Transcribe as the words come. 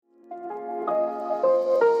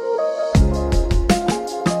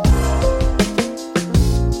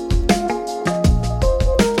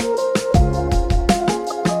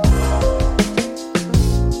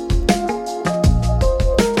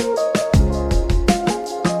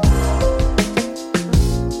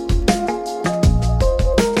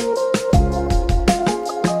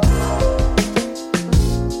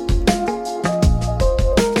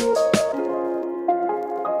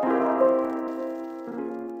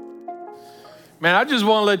Man, I just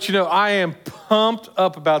want to let you know I am pumped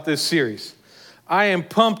up about this series. I am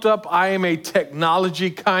pumped up. I am a technology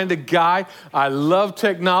kind of guy. I love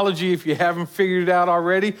technology if you haven't figured it out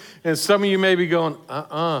already. And some of you may be going,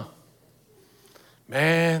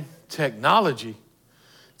 man, technology.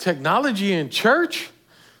 Technology in church?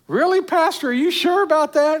 Really, Pastor? Are you sure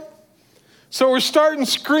about that? So we're starting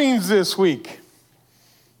screens this week.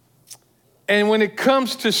 And when it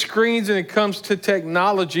comes to screens and it comes to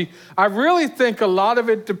technology, I really think a lot of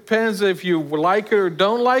it depends if you like it or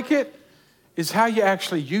don't like it, is how you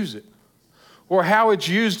actually use it, or how it's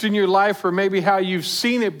used in your life, or maybe how you've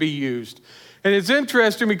seen it be used. And it's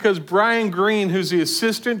interesting because Brian Greene, who's the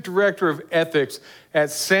Assistant Director of Ethics at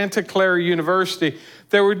Santa Clara University,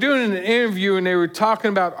 they were doing an interview and they were talking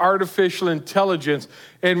about artificial intelligence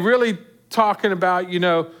and really talking about,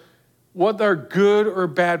 what are good or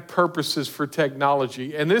bad purposes for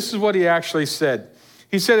technology. And this is what he actually said.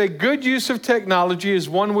 He said, a good use of technology is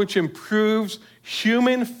one which improves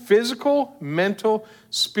human physical, mental,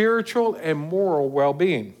 spiritual, and moral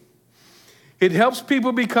well-being. It helps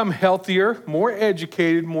people become healthier, more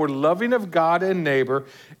educated, more loving of God and neighbor,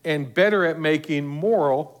 and better at making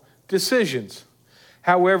moral decisions.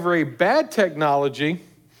 However, a bad technology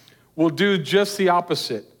will do just the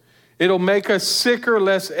opposite. It'll make us sicker,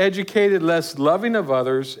 less educated, less loving of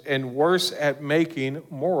others, and worse at making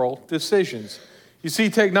moral decisions. You see,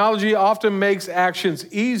 technology often makes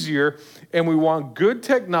actions easier, and we want good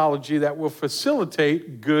technology that will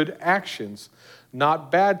facilitate good actions, not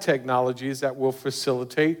bad technologies that will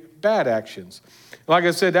facilitate bad actions. Like I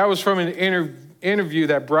said, that was from an interview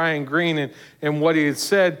that Brian Greene and what he had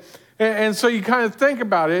said. And so you kind of think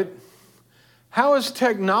about it. How is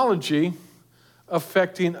technology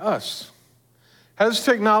affecting us? How does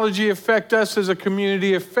technology affect us as a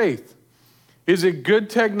community of faith? Is it good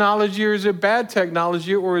technology or is it bad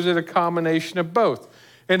technology, or is it a combination of both?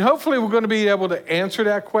 And hopefully we're going to be able to answer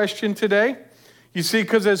that question today. You see,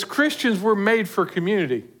 because as Christians, we're made for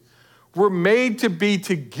community. We're made to be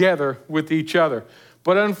together with each other.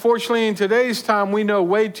 But unfortunately, in today's time, we know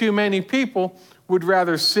way too many people would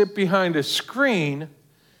rather sit behind a screen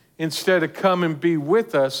instead of come and be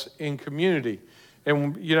with us in community.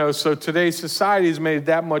 And, so today's society has made it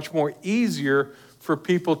that much more easier for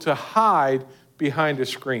people to hide behind a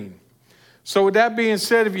screen. So with that being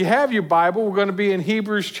said, if you have your Bible, we're going to be in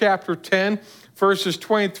Hebrews chapter 10, verses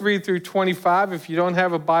 23 through 25. If you don't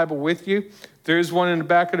have a Bible with you, there's one in the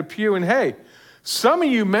back of the pew. And hey, some of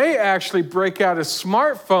you may actually break out a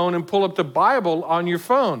smartphone and pull up the Bible on your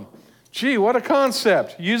phone. Gee, what a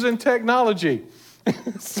concept, using technology.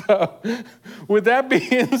 So with that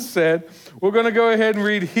being said, we're going to go ahead and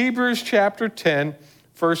read Hebrews chapter 10,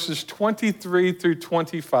 verses 23 through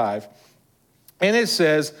 25. And it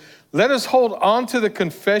says, let us hold on to the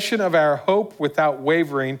confession of our hope without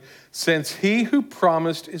wavering, since he who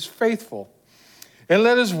promised is faithful. And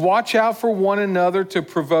let us watch out for one another to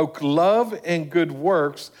provoke love and good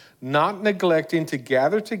works, not neglecting to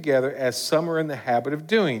gather together as some are in the habit of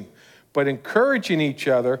doing, but encouraging each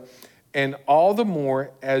other, and all the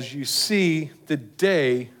more as you see the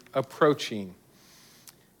day approaching.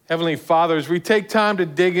 Heavenly Father, as we take time to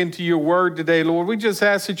dig into your word today, Lord, we just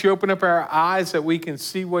ask that you open up our eyes that we can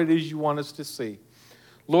see what it is you want us to see.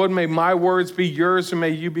 Lord, may my words be yours, and may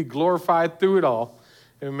you be glorified through it all.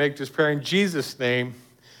 And we make this prayer in Jesus' name,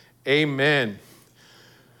 amen.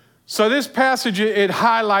 So this passage, it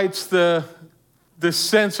highlights the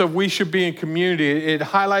sense of we should be in community. It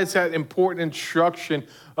highlights that important instruction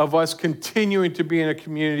of us continuing to be in a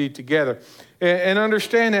community together. And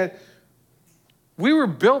understand that we were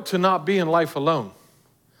built to not be in life alone.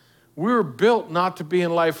 We were built not to be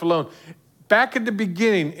in life alone. Back at the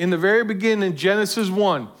beginning, in the very beginning, in Genesis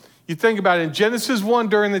 1, you think about it, in Genesis 1,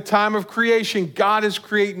 during the time of creation, God is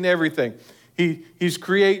creating everything. He's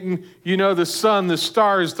creating, the sun, the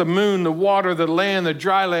stars, the moon, the water, the land, the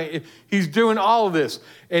dry land. He's doing all of this.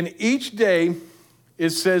 And each day,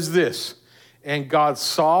 it says this, and God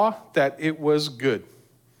saw that it was good.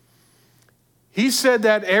 He said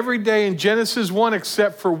that every day in Genesis 1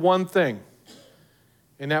 except for one thing,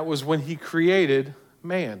 and that was when he created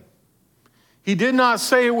man. He did not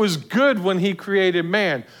say it was good when he created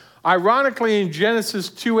man. Ironically, in Genesis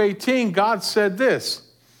 2:18, God said this,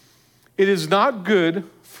 it is not good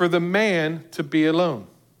for the man to be alone.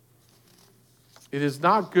 It is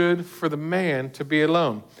not good for the man to be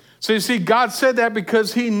alone. So you see, God said that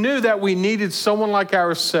because he knew that we needed someone like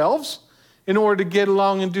ourselves in order to get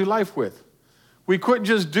along and do life with. We couldn't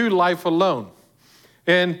just do life alone.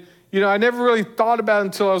 And, I never really thought about it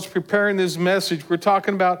until I was preparing this message. We're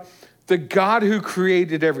talking about the God who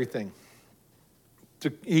created everything.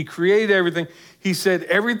 He created everything. He said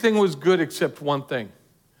everything was good except one thing.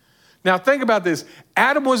 Now think about this.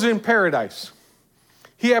 Adam was in paradise.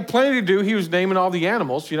 He had plenty to do. He was naming all the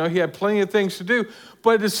animals. He had plenty of things to do.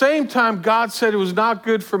 But at the same time, God said it was not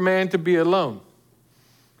good for man to be alone.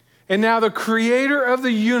 And now the creator of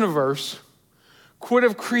the universe could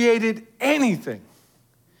have created anything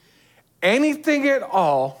at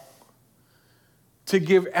all to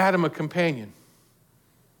give Adam a companion.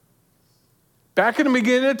 Back in the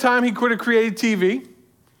beginning of time, he could have created TV,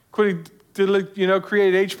 could have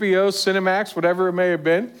created HBO, Cinemax, whatever it may have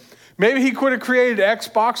been. Maybe he could have created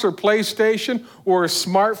Xbox or PlayStation or a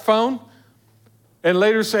smartphone and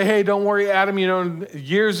later say, hey, don't worry, Adam, in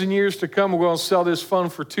years and years to come, we're going to sell this phone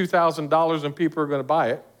for $2,000 and people are going to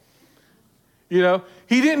buy it.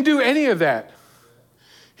 He didn't do any of that.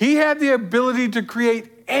 He had the ability to create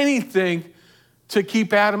anything to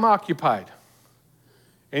keep Adam occupied.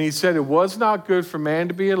 And he said it was not good for man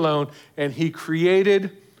to be alone, and he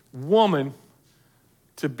created woman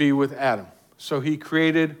to be with Adam. So he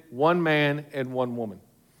created one man and one woman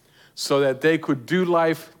so that they could do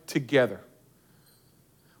life together.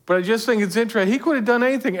 But I just think it's interesting. He could have done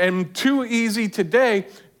anything. And too easy today,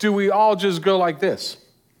 do we all just go like this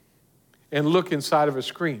and look inside of a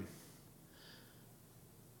screen?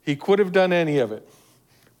 He could have done any of it.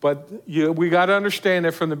 But we got to understand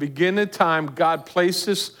that from the beginning of time, God placed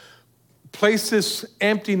this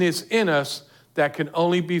emptiness in us that can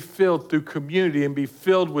only be filled through community and be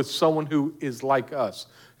filled with someone who is like us,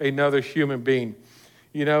 another human being.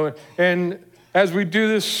 And as we do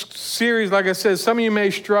this series, like I said, some of you may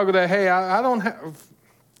struggle that, hey, I don't have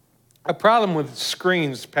a problem with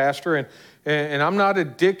screens, Pastor, and I'm not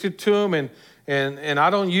addicted to them, and I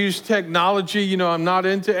don't use technology, I'm not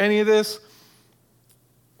into any of this.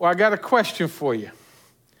 Well, I got a question for you.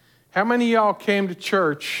 How many of y'all came to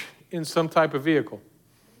church in some type of vehicle?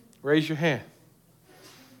 Raise your hand.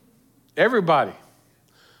 Everybody.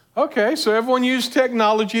 Okay, so everyone used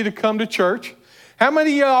technology to come to church. How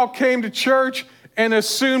many of y'all came to church and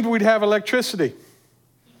assumed we'd have electricity?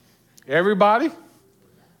 Everybody?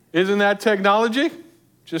 Isn't that technology?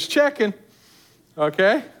 Just checking.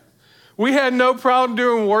 Okay. We had no problem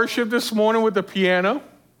doing worship this morning with the piano,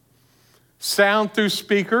 sound through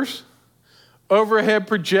speakers, overhead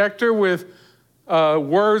projector with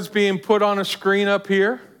words being put on a screen up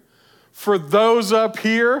here. For those up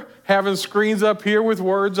here, having screens up here with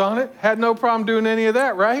words on it, had no problem doing any of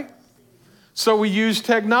that, right? So we use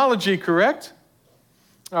technology, correct?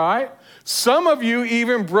 All right. Some of you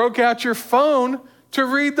even broke out your phone to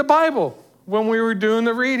read the Bible when we were doing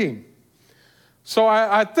the reading. So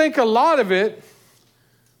I think a lot of it,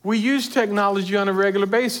 we use technology on a regular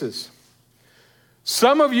basis.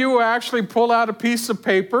 Some of you will actually pull out a piece of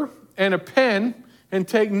paper and a pen and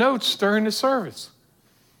take notes during the service.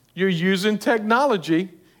 You're using technology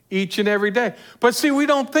each and every day. But see, we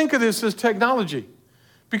don't think of this as technology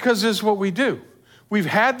because this is what we do. We've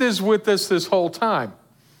had this with us this whole time.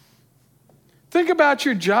 Think about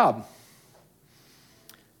your job.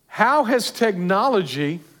 How has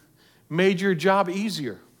technology made your job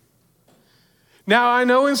easier? Now, I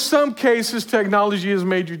know in some cases technology has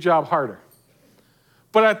made your job harder.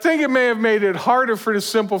 But I think it may have made it harder for the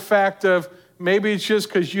simple fact of maybe it's just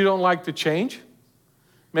because you don't like the change.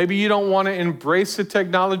 Maybe you don't want to embrace the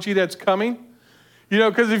technology that's coming.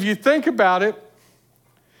 Because if you think about it,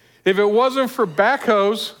 if it wasn't for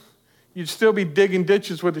backhoes, you'd still be digging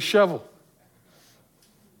ditches with a shovel.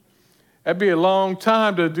 That'd be a long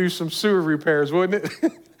time to do some sewer repairs, wouldn't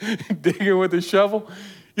it? Digging with a shovel.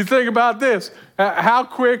 You think about this. How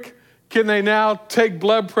quick can they now take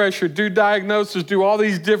blood pressure, do diagnosis, do all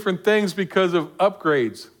these different things because of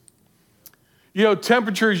upgrades?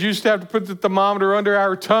 Temperatures used to have to put the thermometer under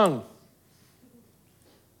our tongue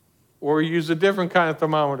or use a different kind of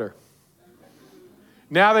thermometer.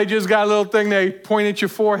 Now they just got a little thing they point at your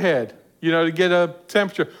forehead, to get a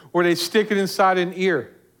temperature, or they stick it inside an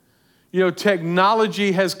ear.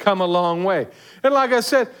 Technology has come a long way. And like I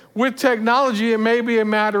said, with technology, it may be a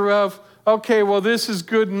matter of, okay, well, this is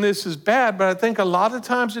good and this is bad, but I think a lot of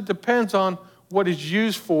times it depends on what it's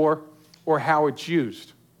used for or how it's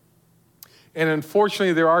used. And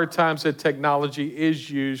unfortunately, there are times that technology is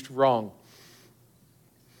used wrong.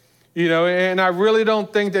 And I really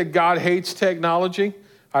don't think that God hates technology.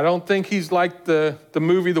 I don't think he's like the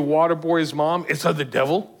movie The Waterboy's Mom. It's of the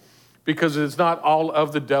devil, because it's not all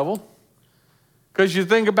of the devil. Because you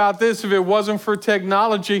think about this, if it wasn't for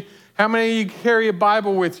technology, how many of you carry a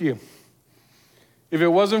Bible with you? If it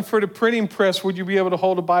wasn't for the printing press, would you be able to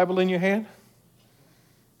hold a Bible in your hand?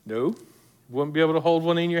 No, you wouldn't be able to hold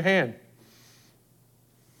one in your hand.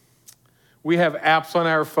 We have apps on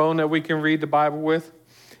our phone that we can read the Bible with.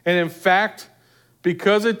 And in fact,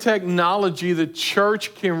 because of technology, the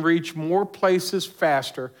church can reach more places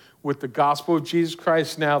faster with the gospel of Jesus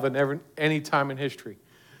Christ now than ever any time in history.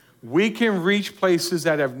 We can reach places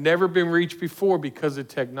that have never been reached before because of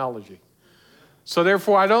technology. So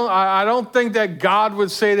therefore, I don't think that God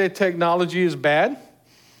would say that technology is bad.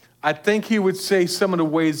 I think he would say some of the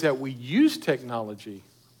ways that we use technology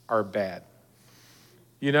are bad.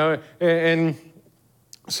 You know, and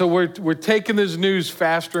so we're taking this news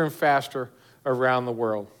faster and faster around the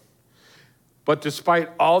world. But despite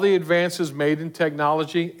all the advances made in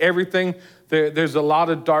technology, everything, there's a lot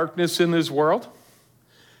of darkness in this world.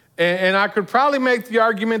 And I could probably make the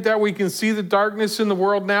argument that we can see the darkness in the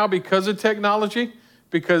world now because of technology,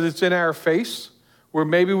 because it's in our face, where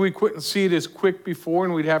maybe we couldn't see it as quick before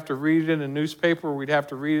and we'd have to read it in a newspaper or we'd have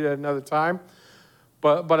to read it at another time.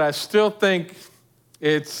 But I still think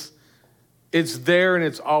it's there and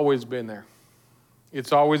it's always been there.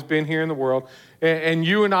 It's always been here in the world. And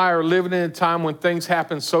you and I are living in a time when things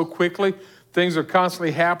happen so quickly. Things are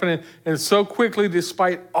constantly happening, and so quickly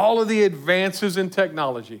despite all of the advances in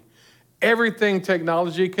technology. Everything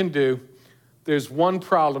technology can do, there's one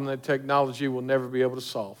problem that technology will never be able to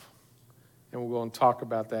solve. And we're going to talk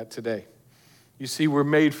about that today. You see, we're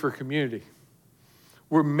made for community.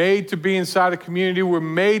 We're made to be inside a community. We're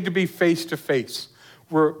made to be face-to-face.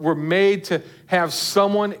 We're made to have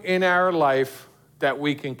someone in our life that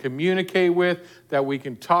we can communicate with, that we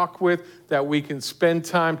can talk with, that we can spend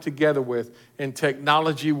time together with. And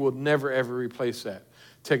technology will never, ever replace that.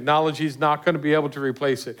 Technology is not going to be able to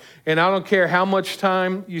replace it. And I don't care how much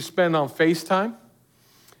time you spend on FaceTime,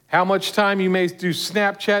 how much time you may do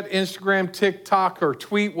Snapchat, Instagram, TikTok, or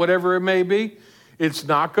tweet, whatever it may be, it's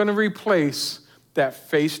not going to replace that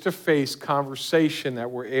face-to-face conversation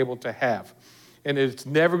that we're able to have. And it's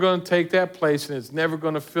never going to take that place, and it's never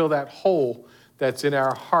going to fill that hole that's in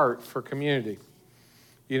our heart for community.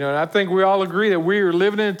 You know, and I think we all agree that we are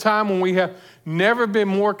living in a time when we have never been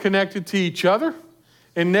more connected to each other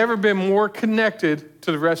and never been more connected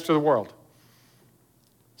to the rest of the world.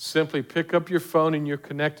 Simply pick up your phone and you're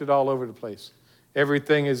connected all over the place.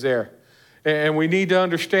 Everything is there. And we need to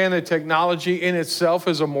understand that technology in itself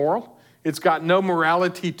is immoral. It's got no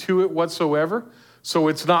morality to it whatsoever. So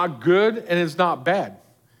it's not good and it's not bad.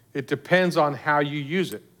 It depends on how you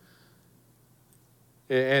use it.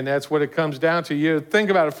 And that's what it comes down to. You think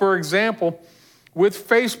about it. For example, with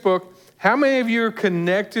Facebook, how many of you are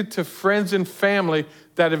connected to friends and family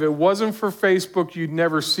that if it wasn't for Facebook, you'd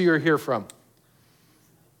never see or hear from?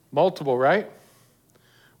 Multiple, right?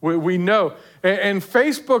 We know. And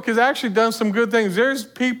Facebook has actually done some good things. There's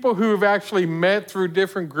people who have actually met through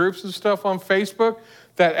different groups and stuff on Facebook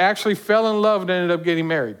that actually fell in love and ended up getting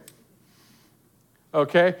married.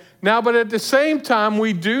 Okay? Now, but at the same time,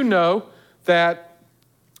 we do know that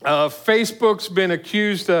Facebook's been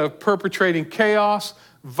accused of perpetrating chaos,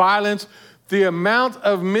 violence. The amount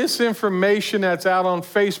of misinformation that's out on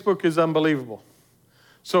Facebook is unbelievable.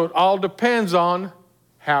 So it all depends on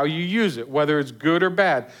how you use it, whether it's good or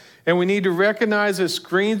bad. And we need to recognize that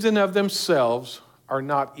screens in of themselves are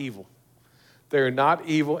not evil. They're not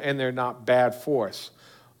evil and they're not bad for us.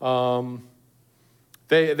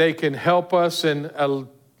 They can help us in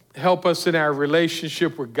our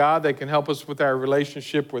relationship with God. They can help us with our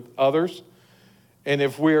relationship with others. And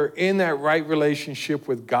if we're in that right relationship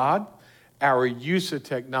with God, our use of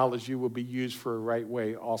technology will be used for a right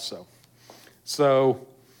way also. So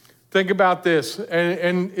think about this,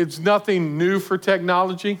 and it's nothing new for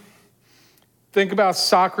technology. Think about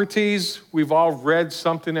Socrates. We've all read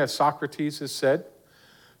something that Socrates has said.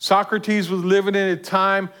 Socrates was living in a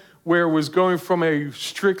time where it was going from a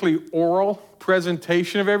strictly oral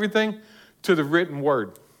presentation of everything to the written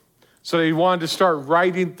word. So he wanted to start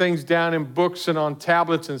writing things down in books and on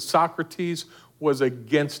tablets, and Socrates was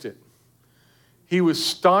against it. He was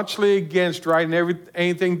staunchly against writing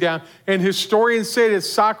anything down. And historians say that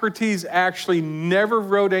Socrates actually never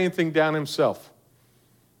wrote anything down himself.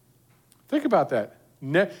 Think about that.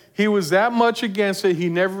 He was that much against it, he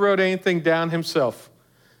never wrote anything down himself.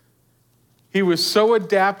 He was so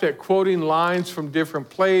adept at quoting lines from different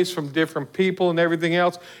plays, from different people and everything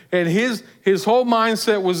else. And his whole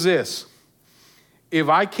mindset was this: if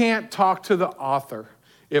I can't talk to the author,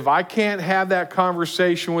 if I can't have that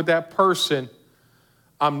conversation with that person,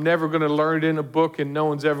 I'm never going to learn it in a book, and no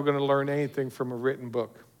one's ever going to learn anything from a written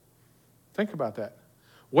book. Think about that.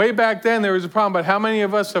 Way back then, there was a problem, but how many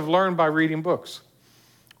of us have learned by reading books?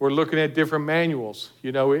 We're looking at different manuals.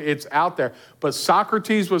 You know, it's out there. But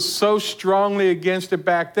Socrates was so strongly against it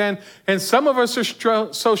back then, and some of us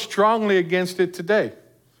are so strongly against it today.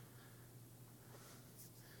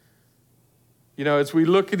 As we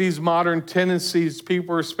look at these modern tendencies,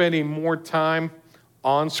 people are spending more time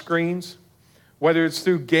on screens, whether it's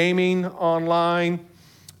through gaming online,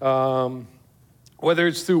 whether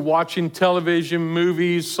it's through watching television,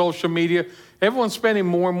 movies, social media. Everyone's spending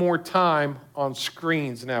more and more time on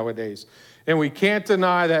screens nowadays. And we can't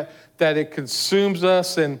deny that it consumes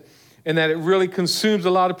us and that it really consumes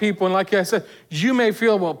a lot of people. And like I said, you may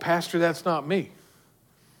feel, well, Pastor, that's not me.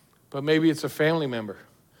 But maybe it's a family member.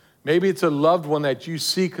 Maybe it's a loved one that you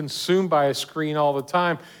see consumed by a screen all the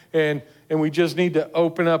time. And we just need to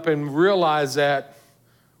open up and realize that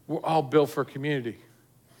we're all built for community.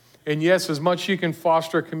 And yes, as much as you can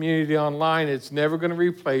foster a community online, it's never going to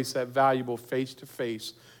replace that valuable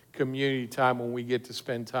face-to-face community time when we get to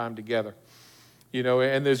spend time together.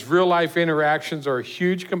 And those real-life interactions are a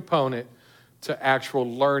huge component to actual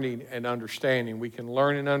learning and understanding. We can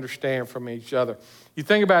learn and understand from each other. You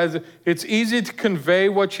think about it, it's easy to convey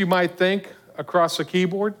what you might think across a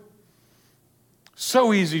keyboard.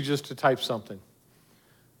 So easy just to type something.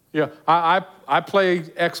 I play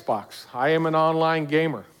Xbox. I am an online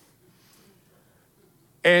gamer.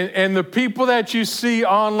 And the people that you see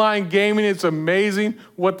online gaming, it's amazing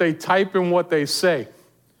what they type and what they say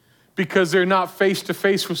because they're not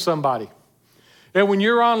face-to-face with somebody. And when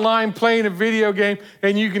you're online playing a video game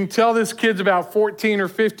and you can tell this kid's about 14 or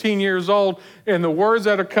 15 years old and the words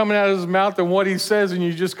that are coming out of his mouth and what he says, and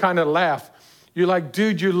you just kind of laugh. You're like,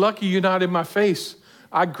 dude, you're lucky you're not in my face.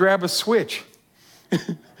 I'd grab a Switch.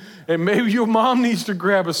 And maybe your mom needs to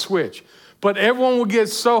grab a Switch. But everyone will get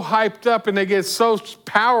so hyped up and they get so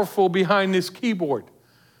powerful behind this keyboard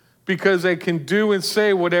because they can do and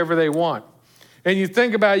say whatever they want. And you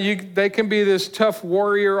think about it, they can be this tough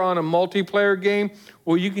warrior on a multiplayer game,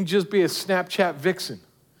 or you can just be a Snapchat vixen.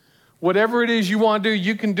 Whatever it is you want to do,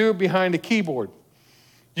 you can do it behind a keyboard.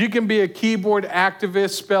 You can be a keyboard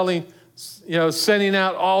activist sending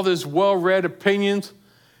out all this well-read opinions.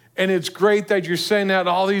 And it's great that you're sending out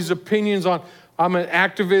all these opinions on, I'm an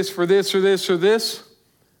activist for this or this or this.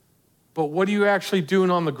 But what are you actually doing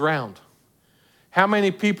on the ground? How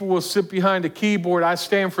many people will sit behind a keyboard, I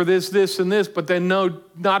stand for this, this, and this, but then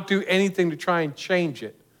not do anything to try and change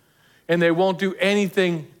it. And they won't do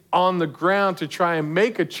anything on the ground to try and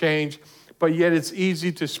make a change, but yet it's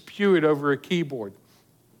easy to spew it over a keyboard.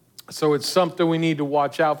 So it's something we need to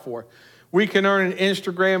watch out for. We can earn an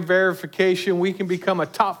Instagram verification. We can become a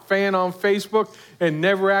top fan on Facebook and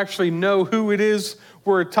never actually know who it is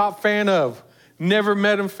we're a top fan of. Never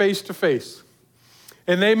met them face to face.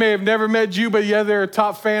 And they may have never met you, but yeah, they're a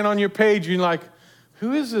top fan on your page. You're like,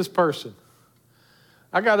 who is this person?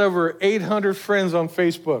 I got over 800 friends on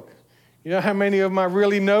Facebook. You know how many of them I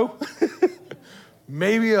really know?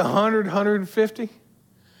 Maybe 100, 150.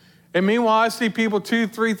 And meanwhile, I see people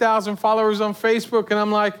 2,000, 3,000 followers on Facebook, and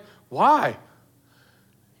I'm like, why?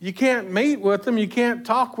 You can't meet with them. You can't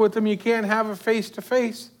talk with them. You can't have a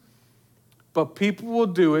face-to-face. But people will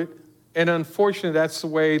do it, and unfortunately, that's the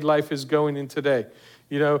way life is going in today.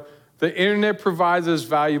 The internet provides us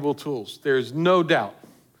valuable tools. There's no doubt.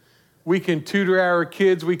 We can tutor our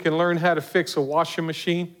kids. We can learn how to fix a washing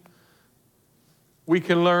machine. We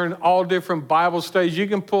can learn all different Bible studies. You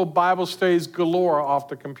can pull Bible studies galore off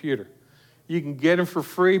the computer. You can get them for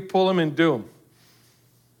free, pull them and do them.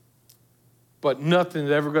 But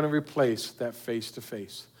nothing's ever going to replace that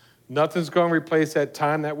face-to-face. Nothing's going to replace that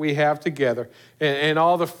time that we have together. And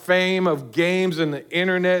all the fame of games and the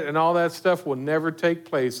internet and all that stuff will never take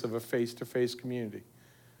place of a face-to-face community.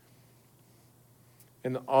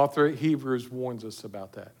 And the author of Hebrews warns us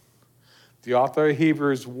about that. The author of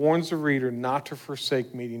Hebrews warns the reader not to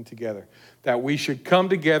forsake meeting together, that we should come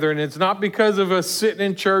together. And it's not because of us sitting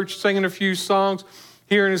in church, singing a few songs,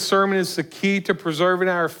 hearing a sermon is the key to preserving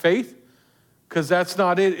our faith, because that's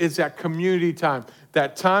not it. It's that community time,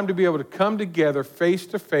 that time to be able to come together face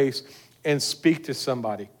to face and speak to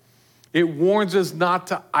somebody. It warns us not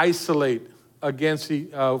to isolate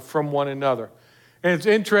from one another. And it's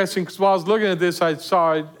interesting because while I was looking at this, I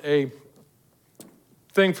saw a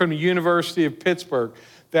thing from the University of Pittsburgh.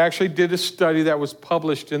 They actually did a study that was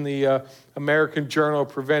published in the American Journal of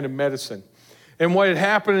Preventive Medicine. And what had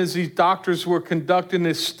happened is these doctors were conducting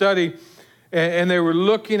this study, and they were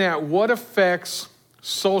looking at what affects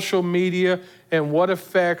social media and what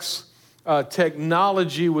effects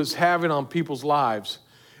technology was having on people's lives.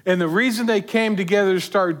 And the reason they came together to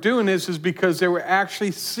start doing this is because they were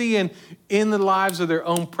actually seeing in the lives of their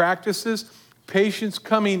own practices patients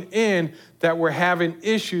coming in that were having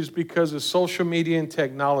issues because of social media and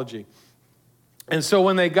technology. And so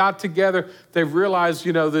when they got together, they realized,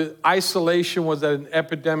 the isolation was at an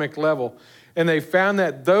epidemic level. And they found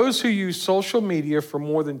that those who use social media for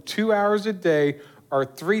more than 2 hours a day are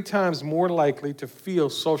 3 times more likely to feel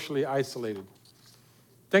socially isolated.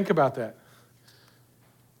 Think about that.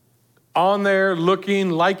 On there, looking,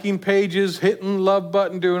 liking pages, hitting love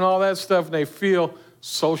button, doing all that stuff, and they feel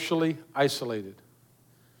socially isolated.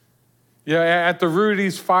 At the root of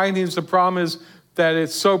these findings, the problem is that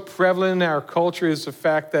it's so prevalent in our culture is the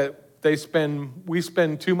fact that we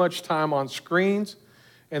spend too much time on screens,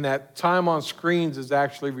 and that time on screens is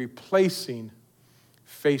actually replacing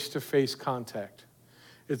face-to-face contact.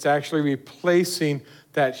 It's actually replacing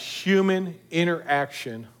that human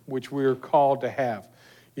interaction which we are called to have.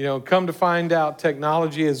 Come to find out,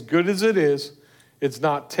 technology, as good as it is, it's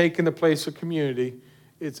not taking the place of community.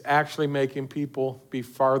 It's actually making people be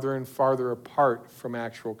farther and farther apart from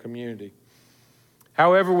actual community.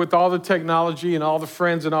 However, with all the technology and all the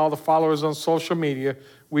friends and all the followers on social media,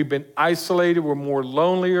 we've been isolated, we're more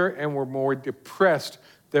lonelier, and we're more depressed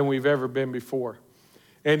than we've ever been before.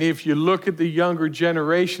 And if you look at the younger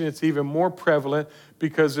generation, it's even more prevalent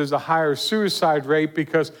because there's a higher suicide rate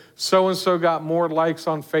because so-and-so got more likes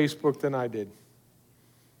on Facebook than I did.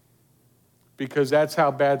 Because that's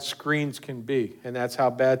how bad screens can be, and that's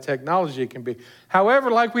how bad technology can be.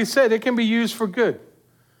 However, like we said, it can be used for good.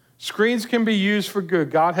 Screens can be used for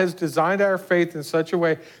good. God has designed our faith in such a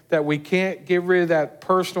way that we can't get rid of that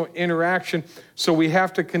personal interaction, so we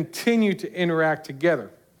have to continue to interact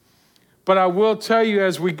together. But I will tell you,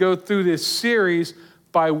 as we go through this series,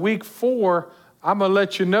 by week 4, I'm going to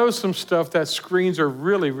let you know some stuff that screens are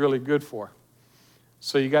really, really good for.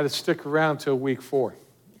 So you got to stick around till week 4.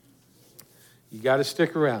 You got to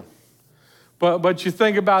stick around. But you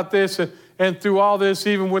think about this, and through all this,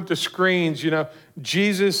 even with the screens,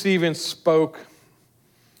 Jesus even spoke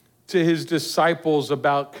to his disciples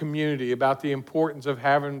about community, about the importance of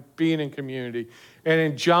being in community. And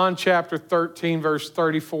in John chapter 13, verse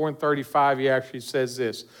 34 and 35, he actually says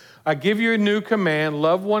this: I give you a new command,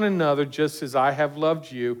 love one another just as I have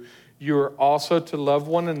loved you. You are also to love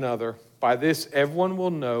one another. By this, everyone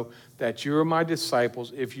will know that you are my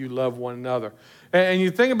disciples if you love one another. And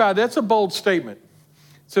you think about it, that's a bold statement.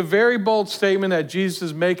 It's a very bold statement that Jesus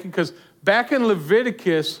is making, because back in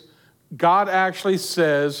Leviticus, God actually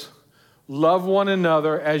says, love one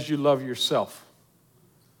another as you love yourself.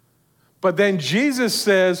 But then Jesus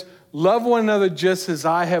says, love one another just as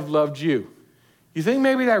I have loved you. You think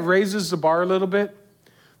maybe that raises the bar a little bit?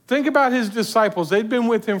 Think about his disciples. They'd been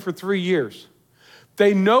with him for 3 years.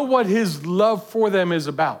 They know what his love for them is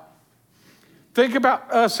about. Think about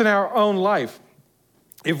us in our own life.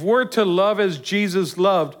 If we're to love as Jesus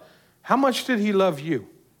loved, how much did he love you?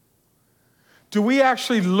 Do we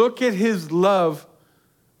actually look at his love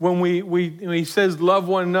when he says love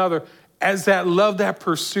one another as that love that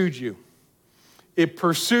pursued you? It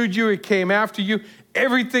pursued you. It came after you.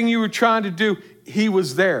 Everything you were trying to do, he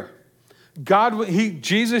was there.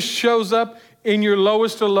 Jesus shows up in your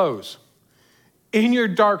lowest of lows. In your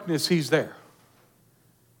darkness, he's there.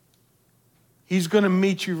 He's going to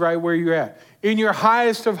meet you right where you're at. In your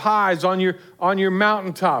highest of highs, on your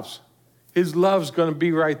mountaintops, his love's going to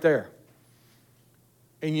be right there.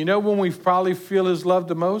 And you know when we probably feel his love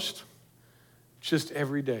the most? Just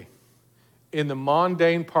every day. In the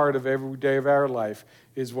mundane part of every day of our life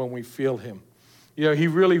is when we feel him. He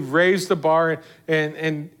really raised the bar,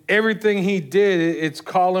 and everything he did, it's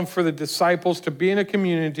calling for the disciples to be in a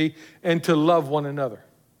community and to love one another.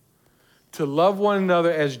 To love one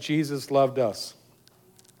another as Jesus loved us.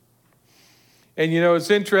 And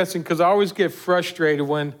it's interesting because I always get frustrated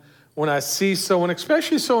when I see someone,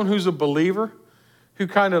 especially someone who's a believer, who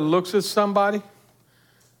kind of looks at somebody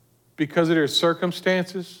because of their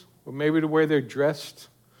circumstances, or maybe the way they're dressed,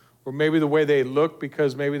 or maybe the way they look,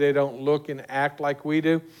 because maybe they don't look and act like we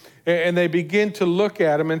do. And they begin to look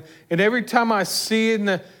at them. And every time I see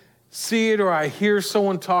it or I hear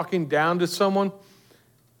someone talking down to someone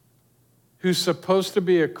who's supposed to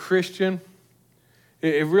be a Christian,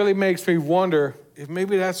 it really makes me wonder if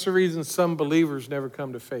maybe that's the reason some believers never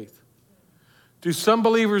come to faith. Do some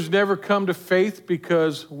believers never come to faith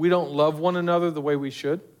because we don't love one another the way we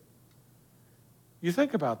should? You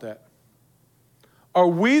think about that. Are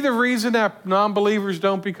we the reason that non-believers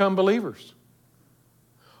don't become believers?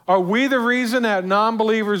 Are we the reason that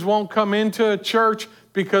non-believers won't come into a church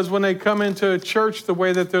because when they come into a church, the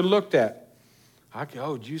way that they're looked at?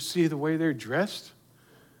 Do you see the way they're dressed?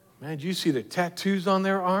 Man, do you see the tattoos on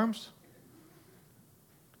their arms?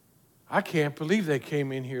 I can't believe they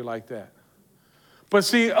came in here like that. But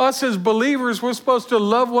see, us as believers, we're supposed to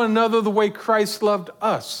love one another the way Christ loved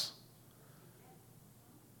us.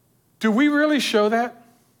 Do we really show that?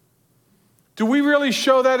 Do we really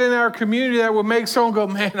show that in our community that would make someone go,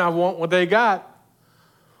 man, I want what they got?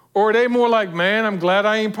 Or are they more like, man, I'm glad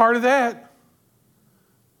I ain't part of that?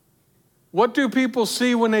 What do people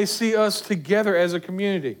see when they see us together as a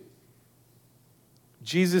community?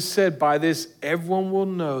 Jesus said, by this, everyone will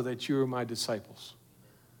know that you are my disciples.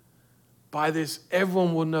 By this,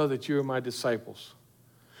 everyone will know that you are my disciples.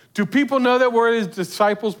 Do people know that we're his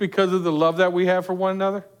disciples because of the love that we have for one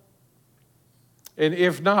another? And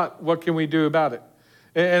if not, what can we do about it?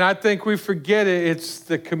 And I think we forget it. It's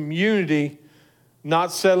the community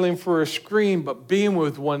not settling for a screen, but being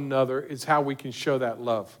with one another is how we can show that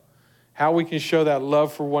love. How we can show that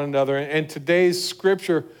love for one another. And today's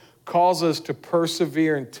scripture calls us to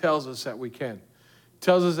persevere and tells us that we can. It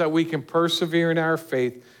tells us that we can persevere in our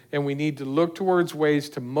faith, and we need to look towards ways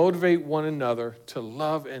to motivate one another to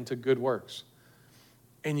love and to good works.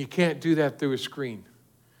 And you can't do that through a screen.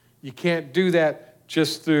 You can't do that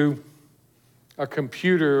just through a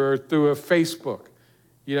computer or through a Facebook.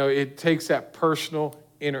 You know, it takes that personal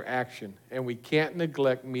interaction, and we can't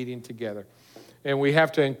neglect meeting together. And we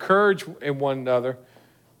have to encourage one another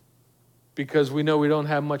because we know we don't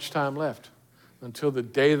have much time left until the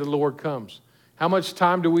day the Lord comes. How much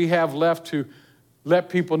time do we have left to let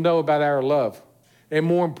people know about our love? And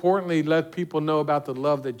more importantly, let people know about the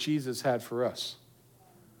love that Jesus had for us.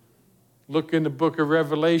 Look in the book of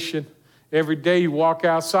Revelation. Every day you walk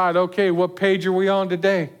outside, okay, what page are we on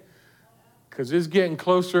today? Because it's getting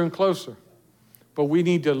closer and closer. But we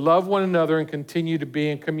need to love one another and continue to be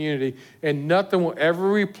in community. And nothing will ever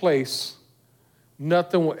replace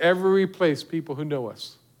people who know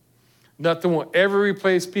us. Nothing will ever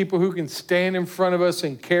replace people who can stand in front of us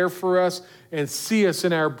and care for us and see us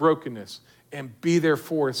in our brokenness and be there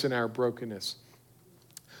for us in our brokenness.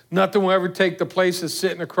 Nothing will ever take the place of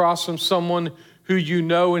sitting across from someone who you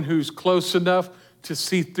know and who's close enough to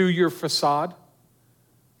see through your facade,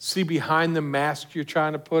 see behind the mask you're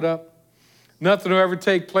trying to put up. Nothing will ever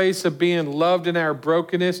take place of being loved in our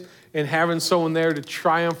brokenness and having someone there to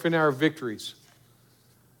triumph in our victories.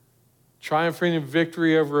 Triumphing in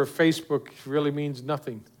victory over a Facebook really means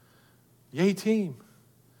nothing. Yay, team.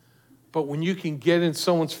 But when you can get in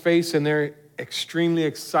someone's face and they're extremely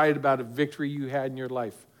excited about a victory you had in your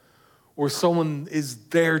life, or someone is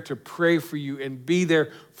there to pray for you and be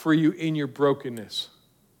there for you in your brokenness,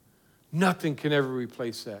 nothing can ever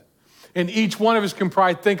replace that. And each one of us can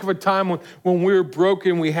probably think of a time when we were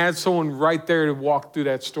broken, we had someone right there to walk through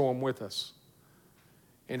that storm with us.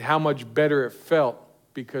 And how much better it felt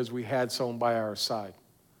because we had someone by our side.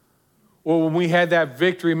 Or when we had that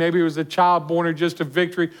victory, maybe it was a child born or just a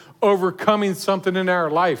victory, overcoming something in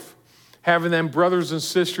our life, having them brothers and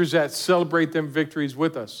sisters that celebrate them victories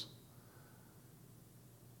with us.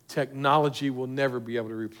 Technology will never be able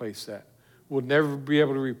to replace that. We'll never be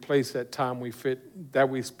able to replace that time we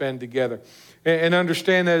spend together. And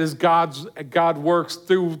understand that as God works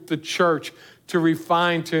through the church to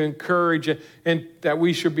refine, to encourage, and that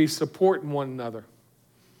we should be supporting one another.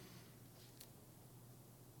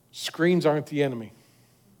 Screens aren't the enemy.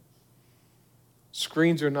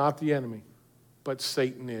 Screens are not the enemy, but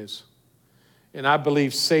Satan is. And I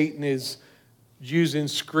believe Satan is using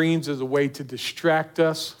screens as a way to distract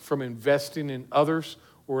us from investing in others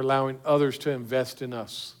or allowing others to invest in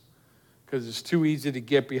us, because it's too easy to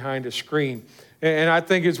get behind a screen. And I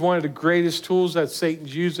think it's one of the greatest tools that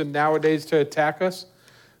Satan's using nowadays to attack us.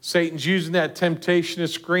 Satan's using that temptation of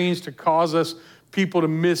screens to cause us people to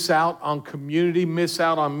miss out on community, miss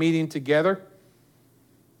out on meeting together.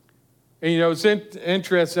 And you know, it's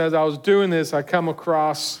interesting, as I was doing this, I come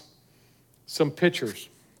across some pictures.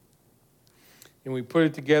 And we put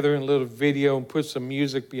it together in a little video and put some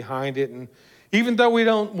music behind it. And even though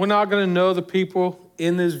we're not going to know the people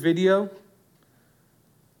in this video,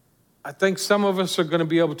 I think some of us are going to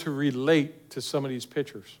be able to relate to some of these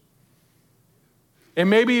pictures. And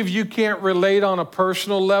maybe if you can't relate on a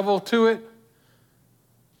personal level to it,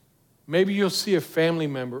 maybe you'll see a family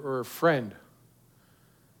member or a friend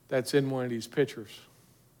that's in one of these pictures.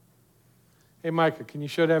 Hey, Micah, can you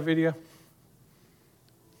show that video?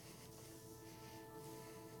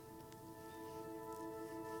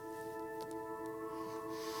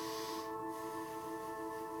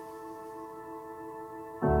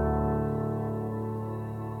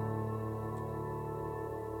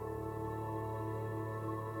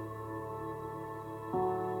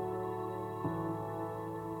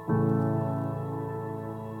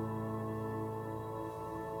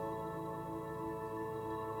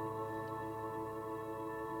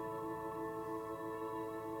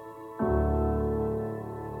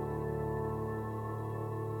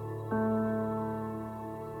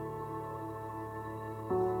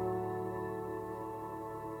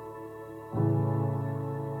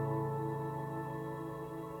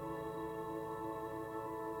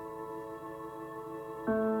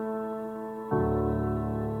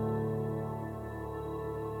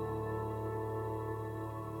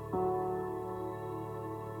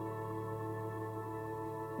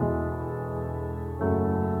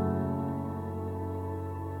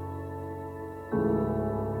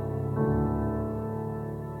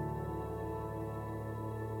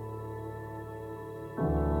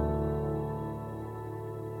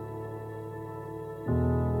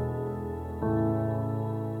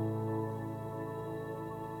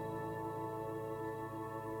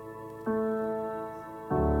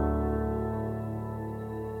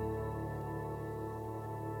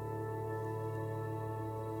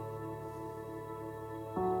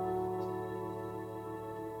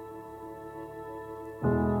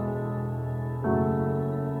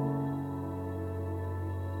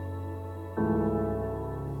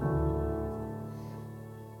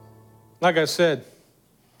 Like I said,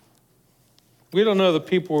 we don't know the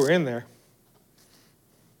people who are in there.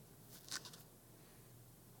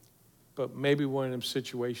 But maybe one of them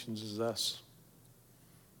situations is us.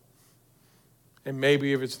 And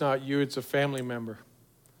maybe if it's not you, it's a family member.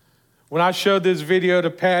 When I showed this video to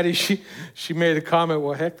Patty, she made a comment,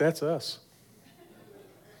 well, heck, that's us.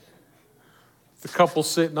 The couple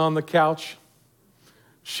sitting on the couch.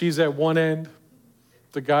 She's at one end,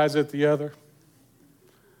 the guy's at the other.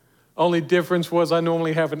 Only difference was I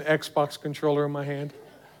normally have an Xbox controller in my hand.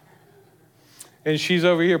 And she's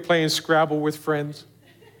over here playing Scrabble with friends.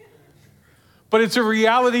 But it's a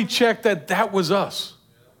reality check that was us.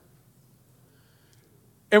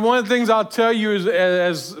 And one of the things I'll tell you is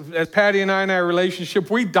as Patty and I in our relationship,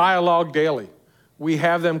 we dialogue daily. We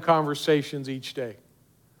have them conversations each day.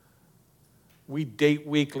 We date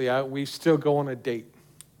weekly. We still go on a date.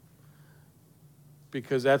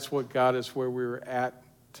 Because that's what got us where we were at,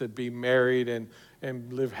 to be married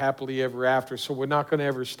and live happily ever after. So we're not going to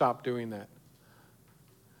ever stop doing that.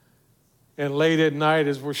 And late at night,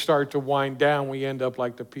 as we start to wind down, we end up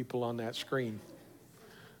like the people on that screen.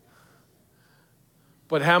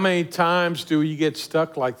 But how many times do you get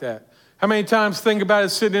stuck like that? How many times, think about it,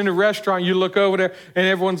 sitting in a restaurant, you look over there and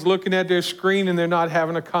everyone's looking at their screen and they're not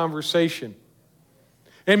having a conversation.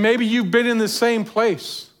 And maybe you've been in the same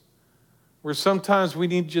place where sometimes we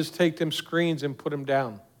need to just take them screens and put them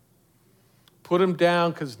down. Put them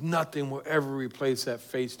down, because nothing will ever replace that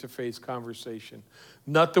face-to-face conversation.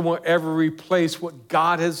 Nothing will ever replace what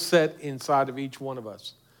God has set inside of each one of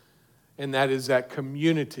us. And that is that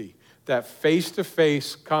community, that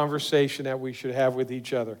face-to-face conversation that we should have with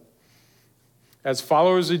each other. As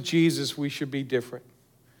followers of Jesus, we should be different.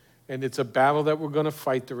 And it's a battle that we're going to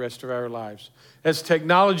fight the rest of our lives. As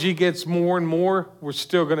technology gets more and more, we're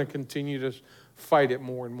still going to continue to fight it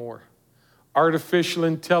more and more. Artificial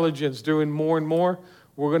intelligence doing more and more,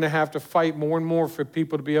 we're going to have to fight more and more for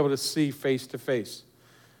people to be able to see face to face.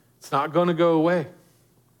 It's not going to go away.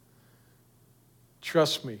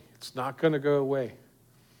 Trust me, it's not going to go away.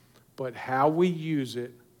 But how we use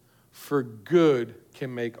it for good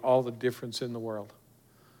can make all the difference in the world.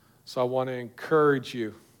 So I want to encourage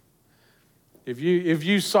you. If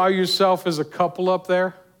you saw yourself as a couple up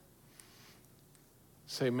there,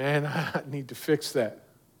 say, man, I need to fix that.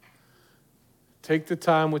 Take the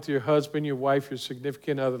time with your husband, your wife, your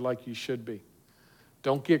significant other like you should be.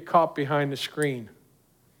 Don't get caught behind the screen.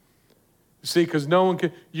 You see, because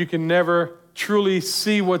you can never truly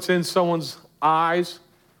see what's in someone's eyes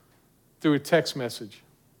through a text message.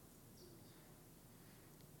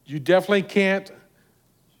 You definitely can't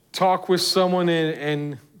talk with someone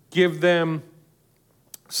and give them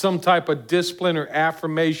some type of discipline or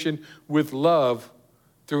affirmation with love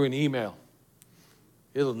through an email.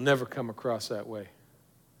 It'll never come across that way.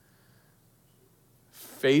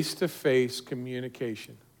 Face-to-face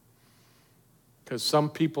communication. Because some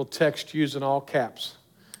people text using all caps.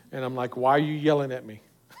 And I'm like, why are you yelling at me?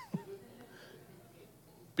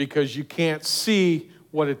 Because you can't see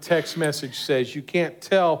what a text message says. You can't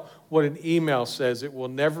tell what an email says. It will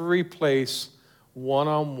never replace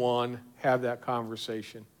one-on-one, have that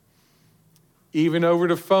conversation. Even over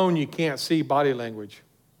the phone, you can't see body language.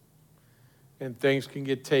 And things can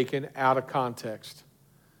get taken out of context.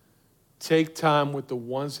 Take time with the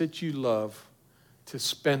ones that you love to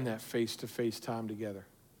spend that face-to-face time together.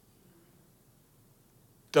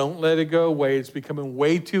 Don't let it go away. It's becoming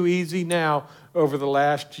way too easy now over the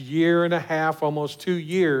last year and a half, almost 2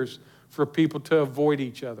 years, for people to avoid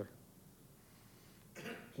each other.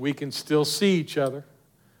 We can still see each other.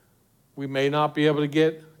 We may not be able to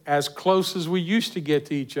get as close as we used to get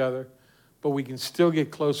to each other, but we can still get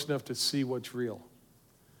close enough to see what's real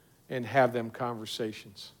and have them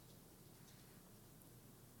conversations.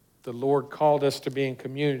 The Lord called us to be in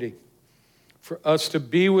community, for us to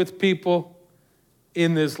be with people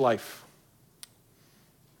in this life.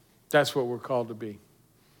 That's what we're called to be.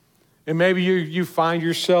 And maybe you find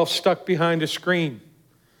yourself stuck behind a screen.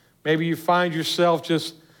 Maybe you find yourself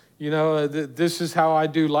just, this is how I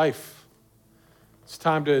do life. It's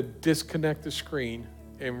time to disconnect the screen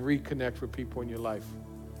and reconnect with people in your life.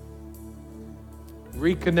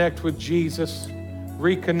 Reconnect with Jesus.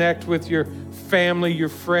 Reconnect with your family, your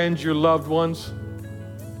friends, your loved ones.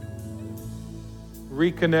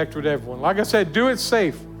 Reconnect with everyone. Like I said, do it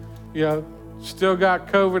safe. Still got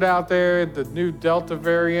COVID out there, the new Delta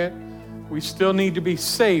variant. We still need to be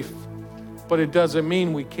safe, but it doesn't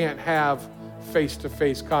mean we can't have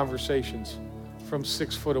face-to-face conversations from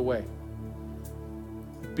 6 foot away.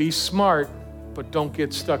 Be smart, but don't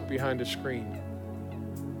get stuck behind a screen.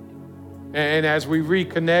 And as we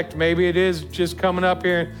reconnect, maybe it is just coming up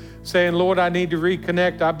here and saying, Lord, I need to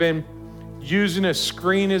reconnect. I've been using a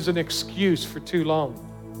screen as an excuse for too long.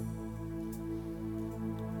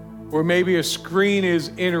 Or maybe a screen is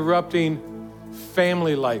interrupting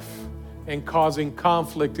family life and causing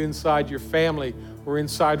conflict inside your family or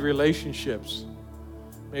inside relationships.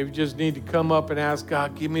 Maybe you just need to come up and ask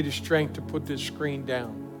God, give me the strength to put this screen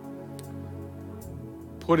down.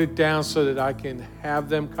 Put it down so that I can have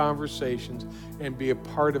them conversations and be a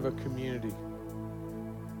part of a community.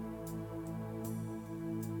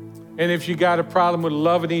 And if you got a problem with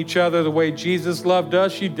loving each other the way Jesus loved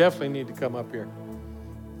us, you definitely need to come up here.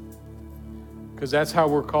 Because that's how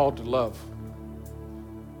we're called to love.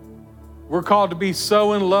 We're called to be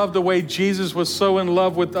so in love the way Jesus was so in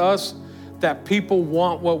love with us that people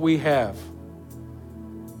want what we have.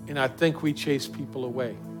 And I think we chase people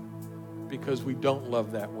away because we don't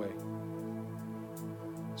love that way.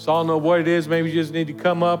 So I don't know what it is. Maybe you just need to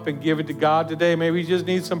come up and give it to God today. Maybe you just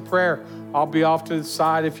need some prayer. I'll be off to the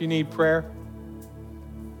side if you need prayer.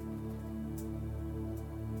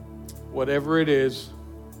 Whatever it is,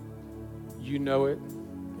 you know it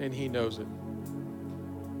and He knows it.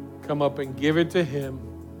 Come up and give it to Him.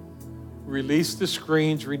 Release the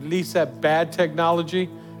screens, release that bad technology,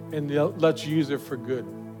 and let's use it for good.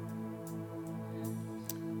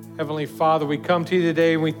 Heavenly Father, we come to you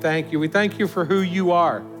today and we thank you. We thank you for who you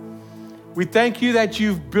are. We thank you that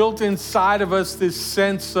you've built inside of us this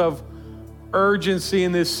sense of urgency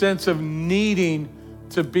and this sense of needing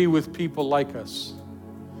to be with people like us,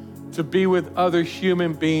 to be with other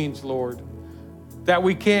human beings, Lord. That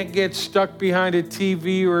we can't get stuck behind a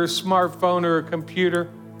TV or a smartphone or a computer.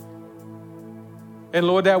 And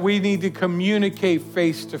Lord, that we need to communicate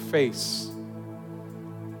face to face.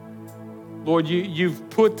 Lord, you've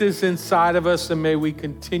put this inside of us, and may we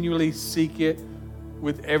continually seek it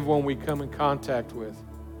with everyone we come in contact with.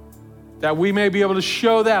 That we may be able to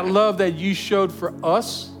show that love that you showed for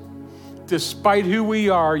us. Despite who we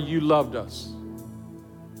are, you loved us.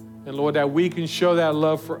 And Lord, that we can show that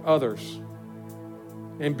love for others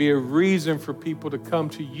and be a reason for people to come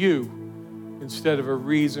to you instead of a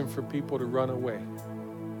reason for people to run away.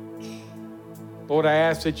 Lord, I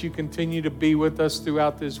ask that you continue to be with us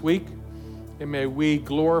throughout this week, and may we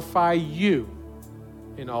glorify you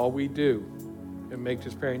in all we do. And make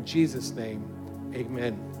this prayer in Jesus' name,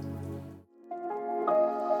 amen.